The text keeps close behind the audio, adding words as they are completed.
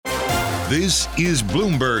This is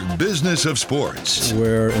Bloomberg Business of Sports.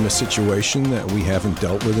 We're in a situation that we haven't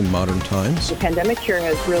dealt with in modern times. The pandemic here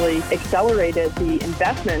has really accelerated the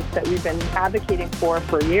investments that we've been advocating for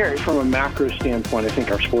years. From a macro standpoint, I think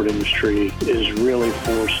our sport industry is really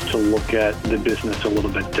forced to look at the business a little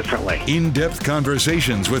bit differently. In-depth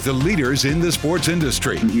conversations with the leaders in the sports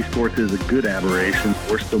industry. Esports is a good aberration.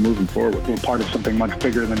 We're still moving forward. We're part of something much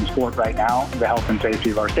bigger than sport right now. The health and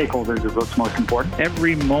safety of our stakeholders is what's most important.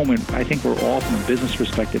 Every moment, I think we're all, from a business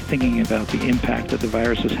perspective, thinking about the impact that the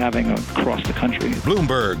virus is having across the country.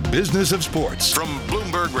 Bloomberg Business of Sports from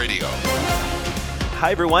Bloomberg Radio.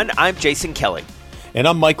 Hi, everyone. I'm Jason Kelly. And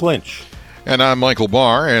I'm Mike Lynch. And I'm Michael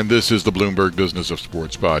Barr, and this is the Bloomberg Business of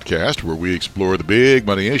Sports podcast, where we explore the big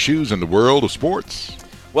money issues in the world of sports.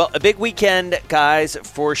 Well, a big weekend, guys,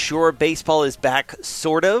 for sure. Baseball is back,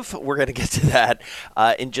 sort of. We're going to get to that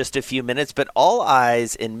in just a few minutes. But all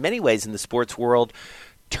eyes, in many ways, in the sports world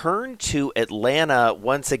turn to Atlanta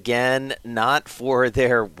once again, not for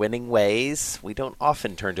their winning ways. We don't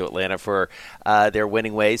often turn to Atlanta for their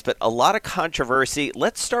winning ways, but a lot of controversy.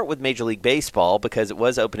 Let's start with Major League Baseball because it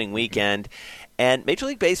was opening weekend. And Major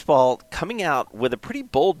League Baseball coming out with a pretty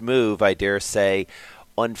bold move, I dare say,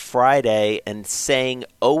 on Friday and saying,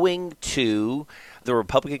 owing to the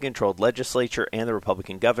Republican-controlled legislature and the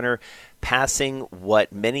Republican governor passing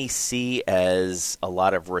what many see as a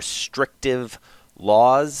lot of restrictive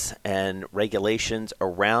laws and regulations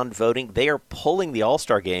around voting, they are pulling the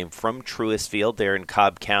All-Star Game from Truist Field there in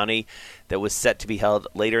Cobb County that was set to be held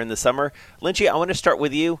later in the summer. Lynchy, I want to start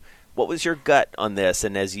with you. What was your gut on this,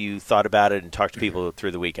 and as you thought about it and talked to people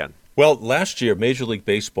through the weekend? Well, last year, Major League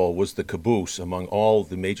Baseball was the caboose among all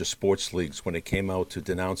the major sports leagues when it came out to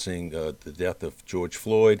denouncing the death of George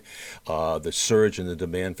Floyd, the surge in the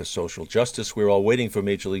demand for social justice. We were all waiting for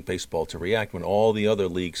Major League Baseball to react when all the other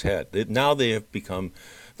leagues had. Now they have become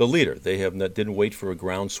the leader. They didn't wait for a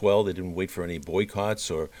groundswell. They didn't wait for any boycotts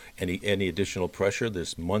or any additional pressure.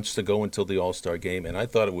 There's months to go until the All-Star Game, and I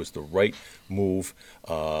thought it was the right move.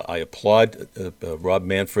 I applaud Rob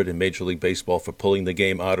Manfred and Major League Baseball for pulling the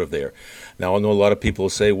game out of there. Now, I know a lot of people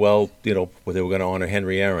say, well, they were going to honor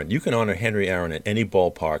Henry Aaron. You can honor Henry Aaron at any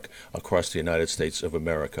ballpark across the United States of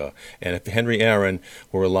America. And if Henry Aaron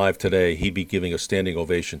were alive today, he'd be giving a standing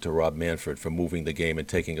ovation to Rob Manfred for moving the game and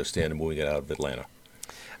taking a stand and moving it out of Atlanta.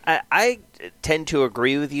 I tend to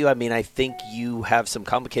agree with you. I mean, I think you have some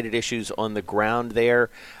complicated issues on the ground there.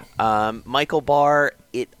 Michael Barr,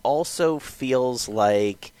 it also feels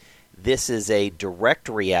like this is a direct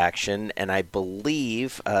reaction, and I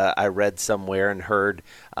believe I read somewhere and heard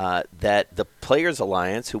that the Players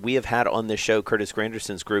Alliance, who we have had on this show, Curtis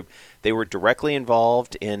Granderson's group, they were directly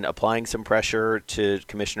involved in applying some pressure to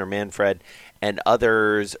Commissioner Manfred and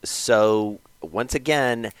others. So, once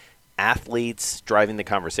again, athletes driving the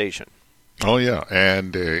conversation. Oh, yeah.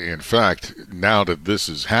 And in fact, now that this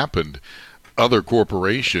has happened, other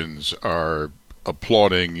corporations are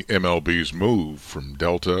applauding MLB's move from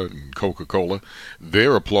Delta and Coca-Cola.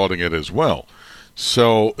 They're applauding it as well.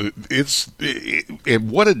 So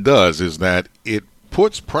what it does is that it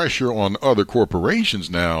puts pressure on other corporations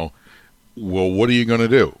now. Well, what are you going to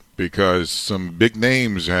do? Because some big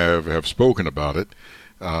names have spoken about it.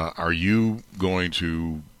 Are you going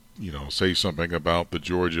to say something about the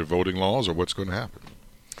Georgia voting laws, or what's going to happen?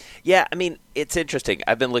 Yeah, I mean, it's interesting.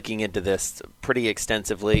 I've been looking into this pretty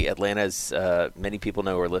extensively. Atlanta's, many people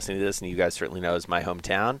know who are listening to this, and you guys certainly know, is my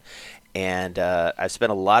hometown. And I've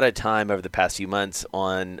spent a lot of time over the past few months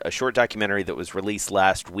on a short documentary that was released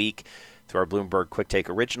last week through our Bloomberg Quicktake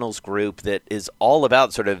Originals group that is all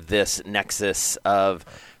about sort of this nexus of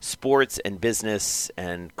sports and business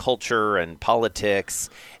and culture and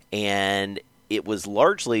politics. And it was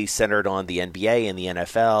largely centered on the NBA and the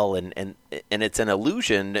NFL, and it's an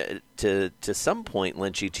allusion to some point,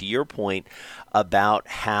 Lynchy, to your point about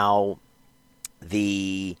how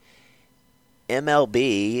the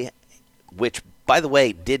MLB, which, by the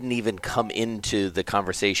way, didn't even come into the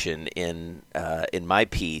conversation in my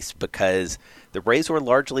piece because the Rays were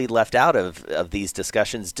largely left out of these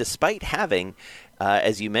discussions, despite having,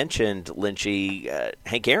 as you mentioned, Lynchy,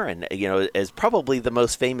 Hank Aaron, as probably the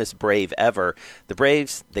most famous Brave ever. The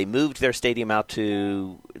Braves, they moved their stadium out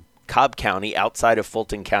to Cobb County, outside of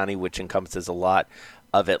Fulton County, which encompasses a lot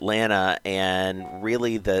of Atlanta, and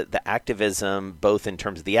really the activism, both in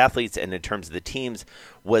terms of the athletes and in terms of the teams,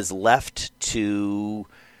 was left to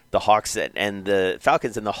the Hawks and the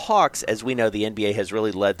Falcons. And the Hawks, as we know, the NBA has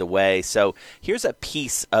really led the way. So here's a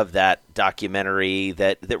piece of that documentary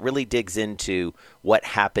that really digs into what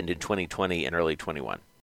happened in 2020 and early 21.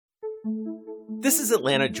 This is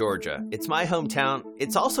Atlanta, Georgia. It's my hometown.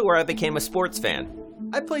 It's also where I became a sports fan.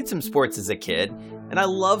 I played some sports as a kid, and I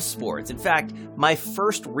love sports. In fact, my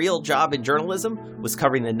first real job in journalism was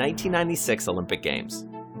covering the 1996 Olympic Games.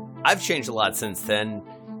 I've changed a lot since then.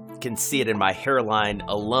 You can see it in my hairline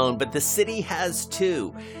alone, but the city has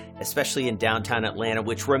too, especially in downtown Atlanta,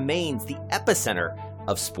 which remains the epicenter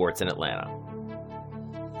of sports in Atlanta.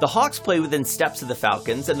 The Hawks play within steps of the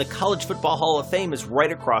Falcons, and the College Football Hall of Fame is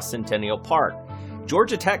right across Centennial Park.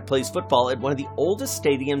 Georgia Tech plays football at one of the oldest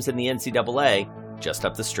stadiums in the NCAA, just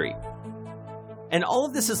up the street. And all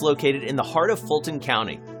of this is located in the heart of Fulton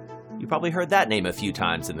County. You probably heard that name a few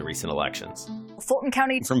times in the recent elections. Fulton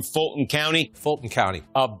County. From Fulton County. Fulton County.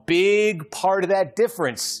 A big part of that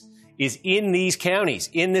difference is in these counties,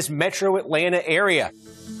 in this metro Atlanta area.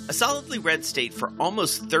 A solidly red state for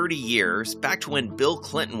almost 30 years, back to when Bill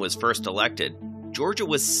Clinton was first elected, Georgia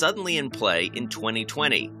was suddenly in play in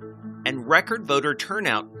 2020. And record voter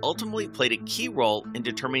turnout ultimately played a key role in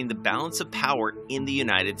determining the balance of power in the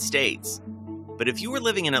United States. But if you were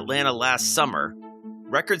living in Atlanta last summer,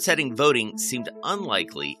 record-setting voting seemed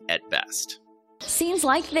unlikely at best. Scenes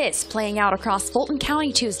like this playing out across Fulton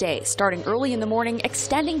County Tuesday, starting early in the morning,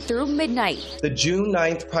 extending through midnight. The June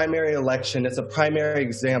 9th primary election is a primary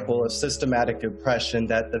example of systematic oppression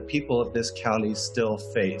that the people of this county still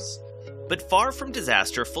face. But far from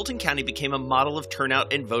disaster, Fulton County became a model of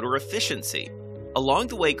turnout and voter efficiency, along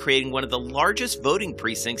the way creating one of the largest voting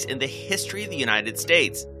precincts in the history of the United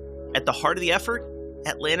States. At the heart of the effort,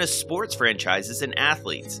 Atlanta's sports franchises and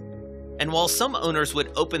athletes. And while some owners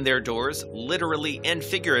would open their doors, literally and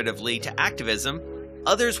figuratively, to activism,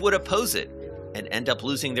 others would oppose it and end up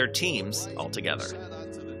losing their teams altogether.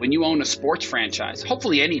 When you own a sports franchise,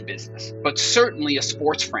 hopefully any business, but certainly a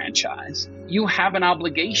sports franchise, you have an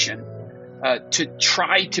obligation to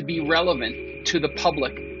try to be relevant to the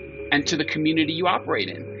public and to the community you operate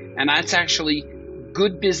in. And that's actually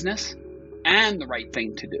good business and the right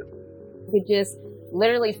thing to do. You could just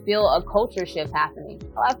literally feel a culture shift happening.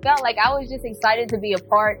 I felt like I was just excited to be a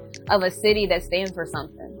part of a city that stands for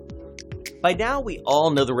something. By now, we all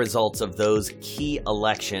know the results of those key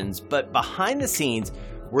elections, but behind the scenes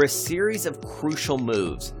were a series of crucial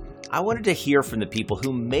moves. I wanted to hear from the people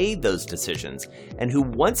who made those decisions and who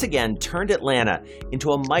once again turned Atlanta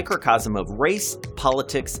into a microcosm of race,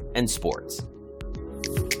 politics, and sports.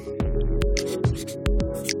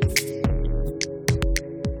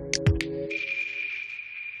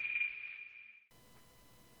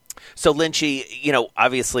 So Lynchy,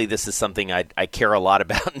 obviously this is something I care a lot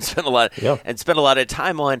about and spend a lot of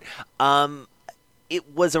time on.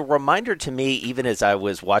 It was a reminder to me, even as I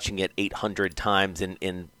was watching it 800 times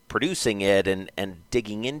in producing it and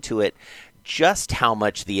digging into it, just how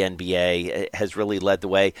much the NBA has really led the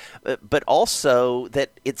way, but also that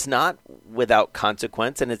it's not without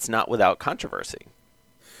consequence and it's not without controversy.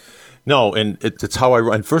 No, and it's how I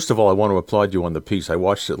run. First of all, I want to applaud you on the piece. I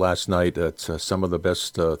watched it last night. It's some of the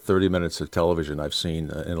best 30 minutes of television I've seen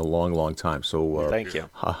in a long, long time. So thank you.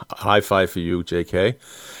 High five for you, JK.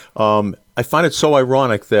 I find it so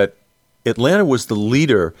ironic that Atlanta was the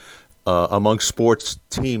leader among sports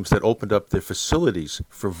teams that opened up their facilities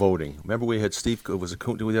for voting. Remember, we had Steve on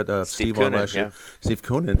last year, Steve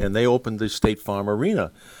Koonin, and they opened the State Farm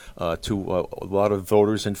Arena to a lot of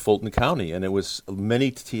voters in Fulton County, and it was many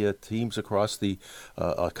teams across the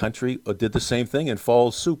country did the same thing and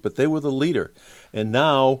followed suit, but they were the leader. And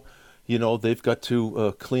now, they've got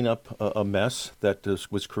to clean up a mess that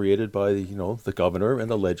was created by the governor and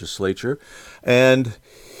the legislature, and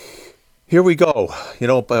here we go.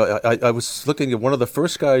 I was looking at one of the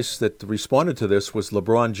first guys that responded to this was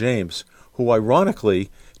LeBron James, who ironically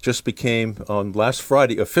just became, on last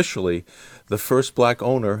Friday, officially the first black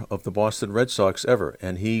owner of the Boston Red Sox ever.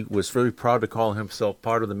 And he was very proud to call himself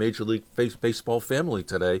part of the Major League Baseball family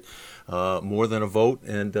today. More than a vote,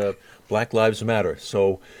 and Black Lives Matter.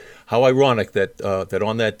 So how ironic that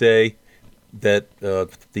on that day that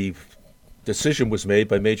the decision was made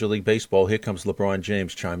by Major League Baseball. Here comes LeBron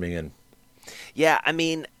James chiming in. Yeah, I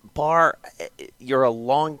mean, Barr, you're a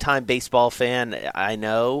longtime baseball fan, I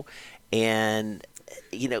know, and,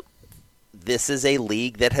 this is a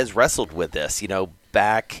league that has wrestled with this,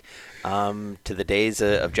 back to the days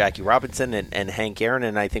of Jackie Robinson and Hank Aaron,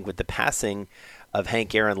 and I think with the passing of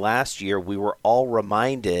Hank Aaron last year, we were all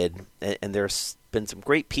reminded, and there's been some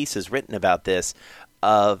great pieces written about this,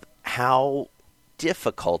 of how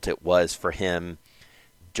difficult it was for him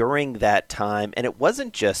during that time. And it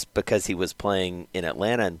wasn't just because he was playing in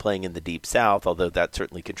Atlanta and playing in the Deep South, although that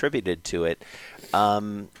certainly contributed to it.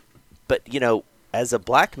 But, as a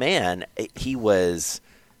black man, he was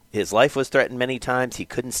His life was threatened many times. He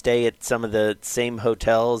couldn't stay at some of the same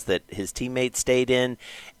hotels that his teammates stayed in.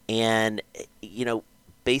 And,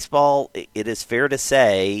 baseball, it is fair to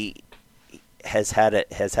say, has had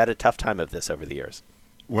a tough time of this over the years.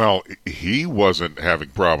 Well, he wasn't having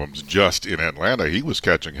problems just in Atlanta. He was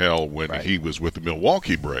catching hell when he was with the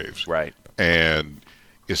Milwaukee Braves. Right. And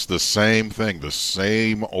it's the same thing, the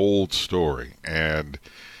same old story. And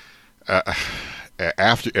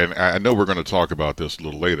and I know we're going to talk about this a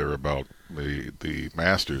little later about the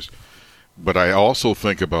Masters, but I also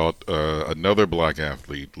think about another black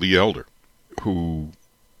athlete, Lee Elder, who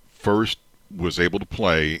first was able to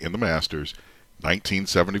play in the Masters,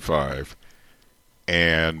 1975,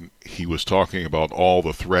 and he was talking about all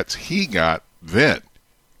the threats he got then.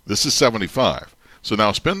 This is 75. So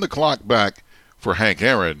now spin the clock back for Hank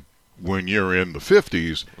Aaron when you're in the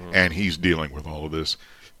 50s, and he's dealing with all of this.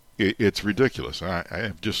 It's ridiculous. I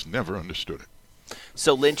have just never understood it.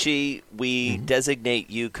 So, Lynchy, we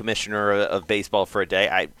designate you commissioner of baseball for a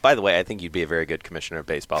day. By the way, I think you'd be a very good commissioner of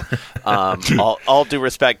baseball. All due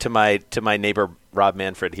respect to my neighbor Rob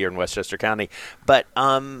Manfred here in Westchester County, but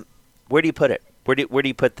where do you put it? Where do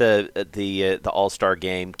you put the All-Star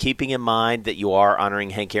game? Keeping in mind that you are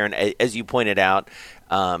honoring Hank Aaron, as you pointed out,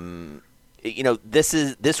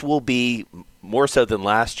 this will be more so than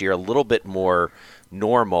last year, a little bit more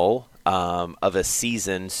normal of a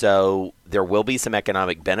season, so there will be some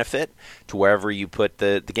economic benefit to wherever you put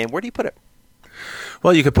the game. Where do you put it?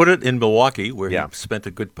 Well, you could put it in Milwaukee, where he spent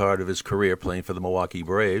a good part of his career playing for the Milwaukee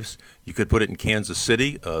Braves. You could put it in Kansas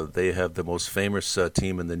City. They have the most famous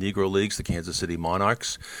team in the Negro Leagues, the Kansas City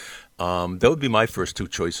Monarchs. That would be my first two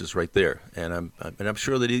choices right there. And I'm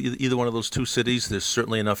sure that either one of those two cities, there's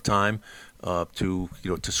certainly enough time to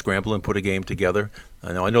scramble and put a game together.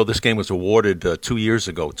 I know this game was awarded 2 years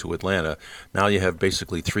ago to Atlanta. Now you have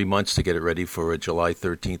basically 3 months to get it ready for a July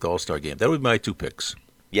 13th All-Star game. That would be my two picks.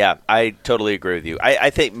 Yeah, I totally agree with you. I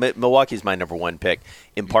think Milwaukee's my number one pick,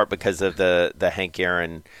 in part because of the Hank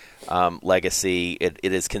Aaron legacy. It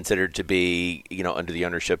is considered to be, under the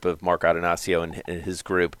ownership of Mark Adonacio and his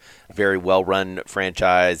group, a very well-run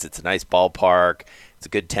franchise. It's a nice ballpark. It's a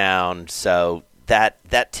good town. So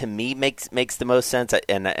that to me makes the most sense.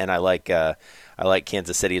 And I like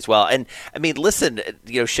Kansas City as well. And I mean, listen,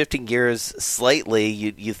 shifting gears slightly,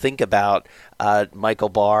 you think about Michael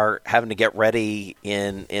Barr having to get ready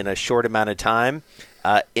in a short amount of time.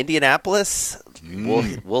 Indianapolis,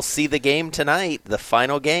 we'll see the game tonight, the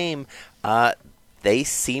final game. They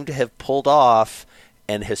seem to have pulled off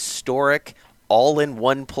an historic,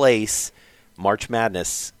 all-in-one-place March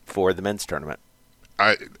Madness for the men's tournament.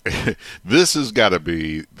 This has got to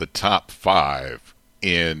be the top 5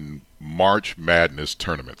 in March Madness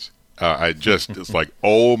tournaments. It's like,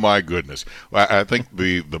 oh my goodness. I think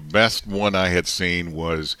the best one I had seen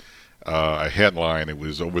was a headline. It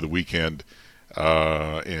was over the weekend,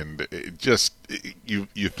 and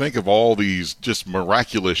you think of all these just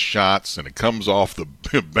miraculous shots, and it comes off the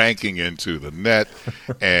banking into the net,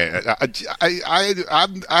 and I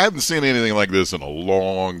haven't seen anything like this in a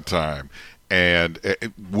long time, and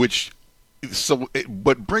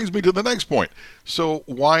but brings me to the next point. So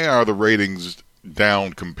why are the ratings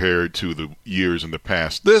down compared to the years in the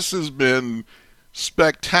past? This has been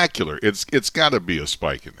spectacular. It's got to be a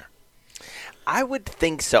spike in there. I would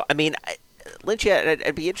think so. I mean, Lynch,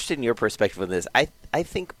 I'd be interested in your perspective on this. I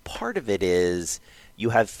think part of it is you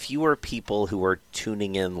have fewer people who are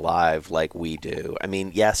tuning in live like we do. I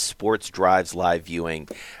mean, yes, sports drives live viewing.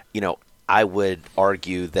 I would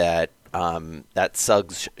argue that that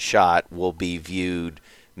Suggs shot will be viewed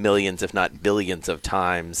millions, if not billions of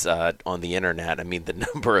times on the internet. I mean, the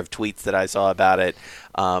number of tweets that I saw about it,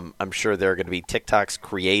 I'm sure there are going to be TikToks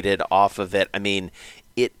created off of it. I mean,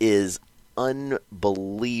 it is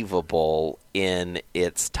unbelievable in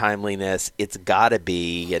its timeliness. It's got to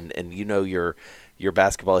be, and your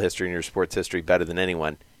basketball history and your sports history better than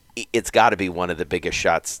anyone, it's got to be one of the biggest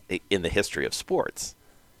shots in the history of sports.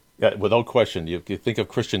 Yeah, without question. You think of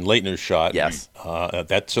Christian Laettner's shot. Yes.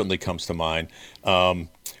 That certainly comes to mind.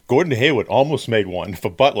 Gordon Hayward almost made one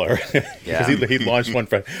for Butler because he launched one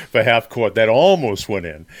for half court. That almost went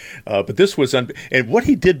in. But this was and what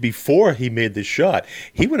he did before he made this shot,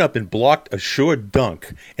 he went up and blocked a short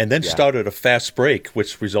dunk and then started a fast break,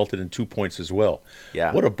 which resulted in 2 points as well.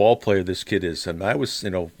 Yeah. What a ball player this kid is. And I was,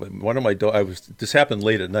 one of my this happened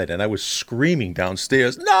late at night, and I was screaming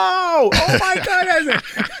downstairs, "No! Oh my God!"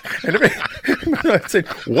 And I said,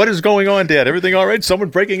 what is going on, Dad? Everything all right? Someone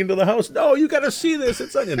breaking into the house? No, you got to see this.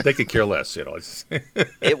 And they could care less,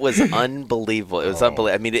 It was unbelievable. It was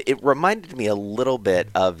unbelievable. I mean, it reminded me a little bit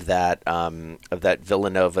of that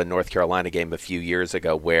Villanova North Carolina game a few years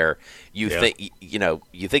ago, where you think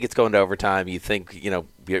it's going to overtime. You think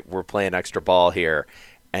we're playing extra ball here,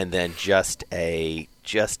 and then just a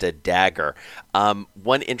dagger.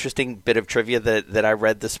 One interesting bit of trivia that I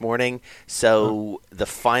read this morning. So the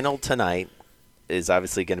final tonight is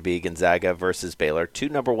obviously going to be Gonzaga versus Baylor, 2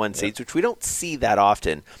 number 1 seeds, which we don't see that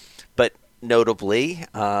often. But notably,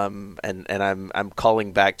 and I'm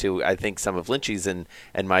calling back to, I think, some of Lynch's and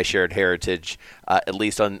my shared heritage, at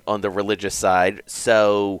least on the religious side.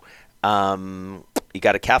 So you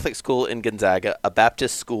got a Catholic school in Gonzaga, a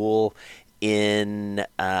Baptist school in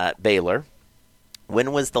Baylor.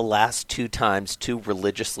 When was the last 2 times 2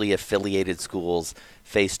 religiously affiliated schools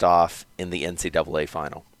faced off in the NCAA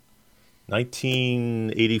final?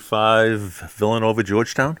 1985 Villanova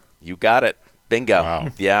Georgetown? You got it. Bingo. Wow.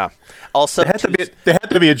 Yeah. Also, there had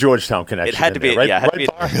to be a Georgetown connection. It had to be, right? Yeah.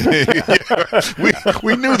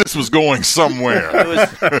 We knew this was going somewhere.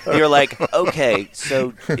 You're like, okay,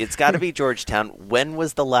 so it's got to be Georgetown. When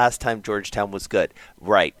was the last time Georgetown was good?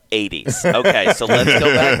 Right, 80s. Okay, so let's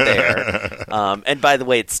go back there. And by the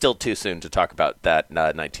way, it's still too soon to talk about that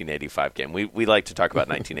 1985 game. We like to talk about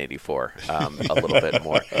 1984 a little bit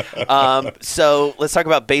more. So let's talk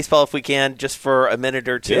about baseball if we can, just for a minute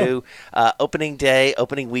or two. Yeah. Opening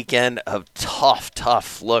weekend, a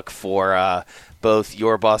tough look for both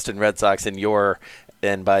your Boston Red Sox and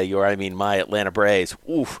by your I mean my Atlanta Braves.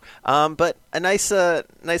 Oof. But a nice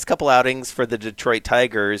couple outings for the Detroit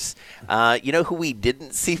Tigers. You know who we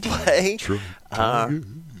didn't see play?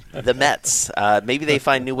 The Mets. Maybe they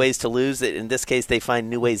find new ways to lose. In this case, they find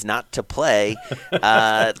new ways not to play.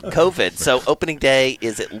 COVID. So opening day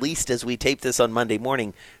is, at least as we tape this on Monday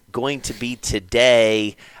morning, going to be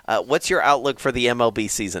today. What's your outlook for the MLB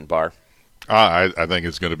season, Barr? I think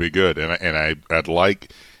it's going to be good, and I'd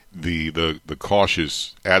like the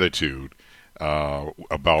cautious attitude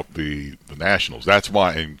about the Nationals. That's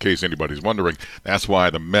why, in case anybody's wondering, that's why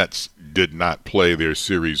the Mets did not play their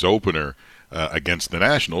series opener against the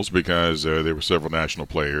Nationals, because there were several national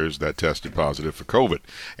players that tested positive for COVID.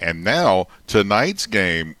 And now tonight's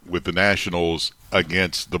game with the Nationals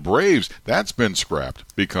against the Braves, that's been scrapped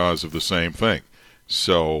because of the same thing.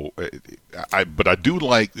 So, but I do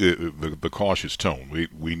like the cautious tone.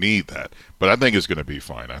 We need that, but I think it's going to be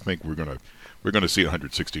fine. I think we're going to see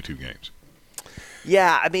 162 games.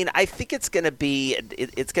 Yeah, I mean, I think it's going to be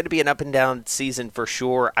an up and down season for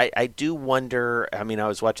sure. I do wonder. I mean, I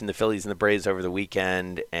was watching the Phillies and the Braves over the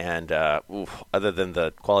weekend, and other than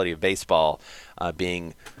the quality of baseball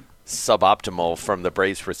being suboptimal from the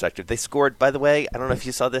Braves' perspective, they scored. By the way, I don't know if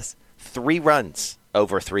you saw this, 3 runs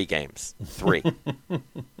over 3 games. 3.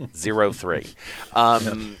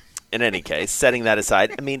 0-3. In any case, setting that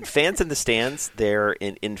aside, I mean, fans in the stands there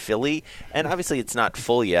in Philly, and obviously it's not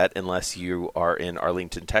full yet unless you are in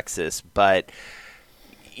Arlington, Texas, but,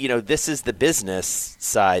 this is the business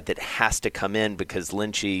side that has to come in, because,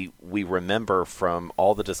 Lynchy, we remember from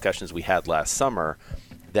all the discussions we had last summer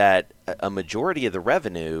that a majority of the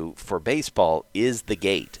revenue for baseball is the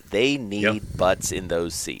gate. They need butts in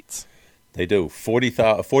those seats. They do.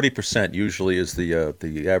 40% usually is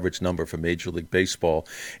the average number for Major League Baseball.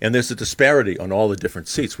 And there's a disparity on all the different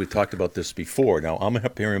seats. We talked about this before. Now, I'm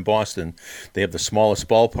up here in Boston. They have the smallest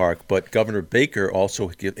ballpark, but Governor Baker also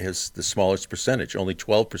has the smallest percentage. Only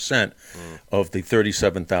 12% of the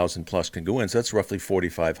 37,000-plus can go in. So that's roughly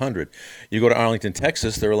 4,500. You go to Arlington,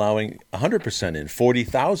 Texas, they're allowing 100% in.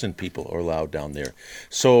 40,000 people are allowed down there.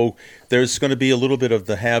 So there's going to be a little bit of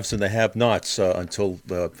the haves and the have-nots until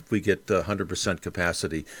we get 100%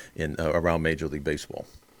 capacity in around Major League Baseball.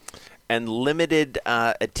 And limited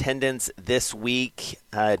attendance this week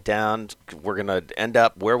down. We're going to end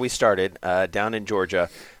up where we started, down in Georgia.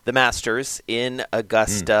 The Masters in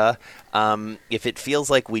Augusta. If it feels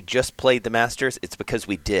like we just played the Masters, it's because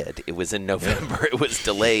we did. It was in November. It was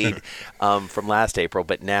delayed from last April,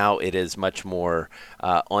 but now it is much more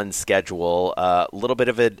on schedule. A little bit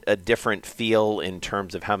of a different feel in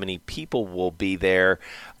terms of how many people will be there.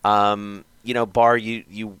 Barr,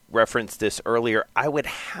 you referenced this earlier. I would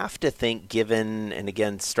have to think, given, and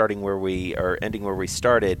again, ending where we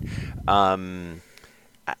started,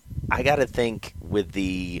 I got to think with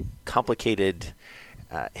the complicated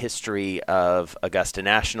history of Augusta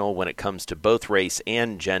National when it comes to both race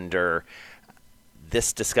and gender,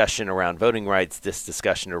 this discussion around voting rights, this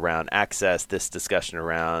discussion around access, this discussion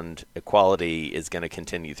around equality is going to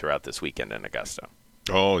continue throughout this weekend in Augusta.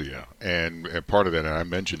 Oh, yeah. And part of that, and I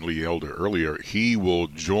mentioned Lee Elder earlier, he will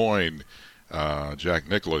join Jack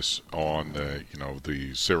Nicklaus on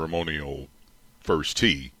the ceremonial first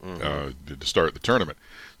tee to start the tournament.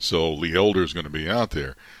 So Lee Elder is going to be out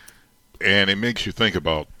there. And it makes you think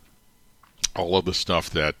about all of the stuff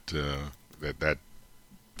that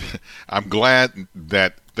I'm glad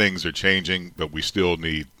that things are changing, but we still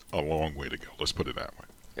need a long way to go. Let's put it that way.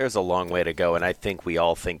 There's a long way to go, and I think we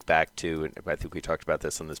all think back to, and I think we talked about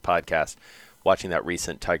this on this podcast, watching that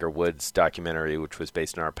recent Tiger Woods documentary, which was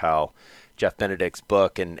based on our pal Jeff Benedict's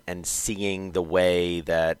book, and seeing the way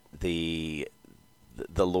that the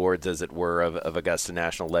lords, as it were, of Augusta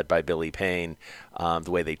National, led by Billy Payne, the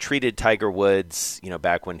way they treated Tiger Woods,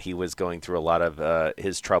 back when he was going through a lot of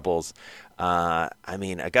his troubles.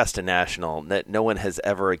 Augusta National, no one has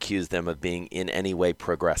ever accused them of being in any way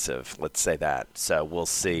progressive. Let's say that. So we'll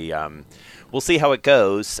see. We'll see how it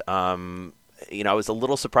goes. I was a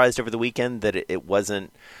little surprised over the weekend that it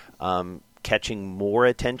wasn't catching more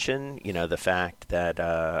attention. The fact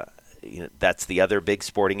that that's the other big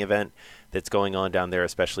sporting event that's going on down there,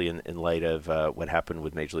 especially in light of what happened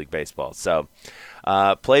with Major League Baseball. So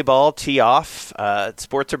play ball, tee off.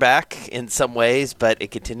 Sports are back in some ways, but it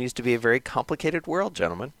continues to be a very complicated world,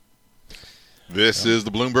 gentlemen. This is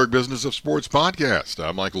the Bloomberg Business of Sports podcast.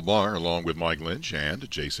 I'm Michael Barr, along with Mike Lynch and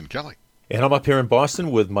Jason Kelly. And I'm up here in Boston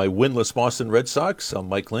with my winless Boston Red Sox. I'm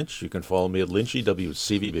Mike Lynch. You can follow me at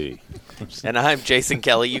LynchyWCVB. And I'm Jason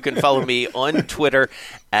Kelly. You can follow me on Twitter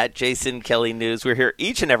at Jason Kelly News. We're here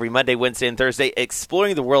each and every Monday, Wednesday, and Thursday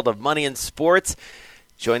exploring the world of money and sports.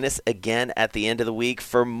 Join us again at the end of the week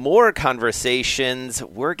for more conversations.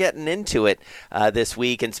 We're getting into it this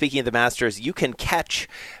week. And speaking of the Masters, you can catch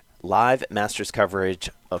live Masters coverage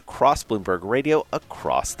across Bloomberg Radio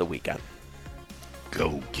across the weekend.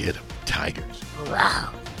 Go get them, Tigers.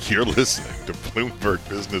 Wow. You're listening to Bloomberg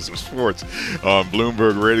Business of Sports on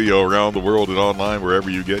Bloomberg Radio around the world and online wherever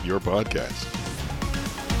you get your podcasts.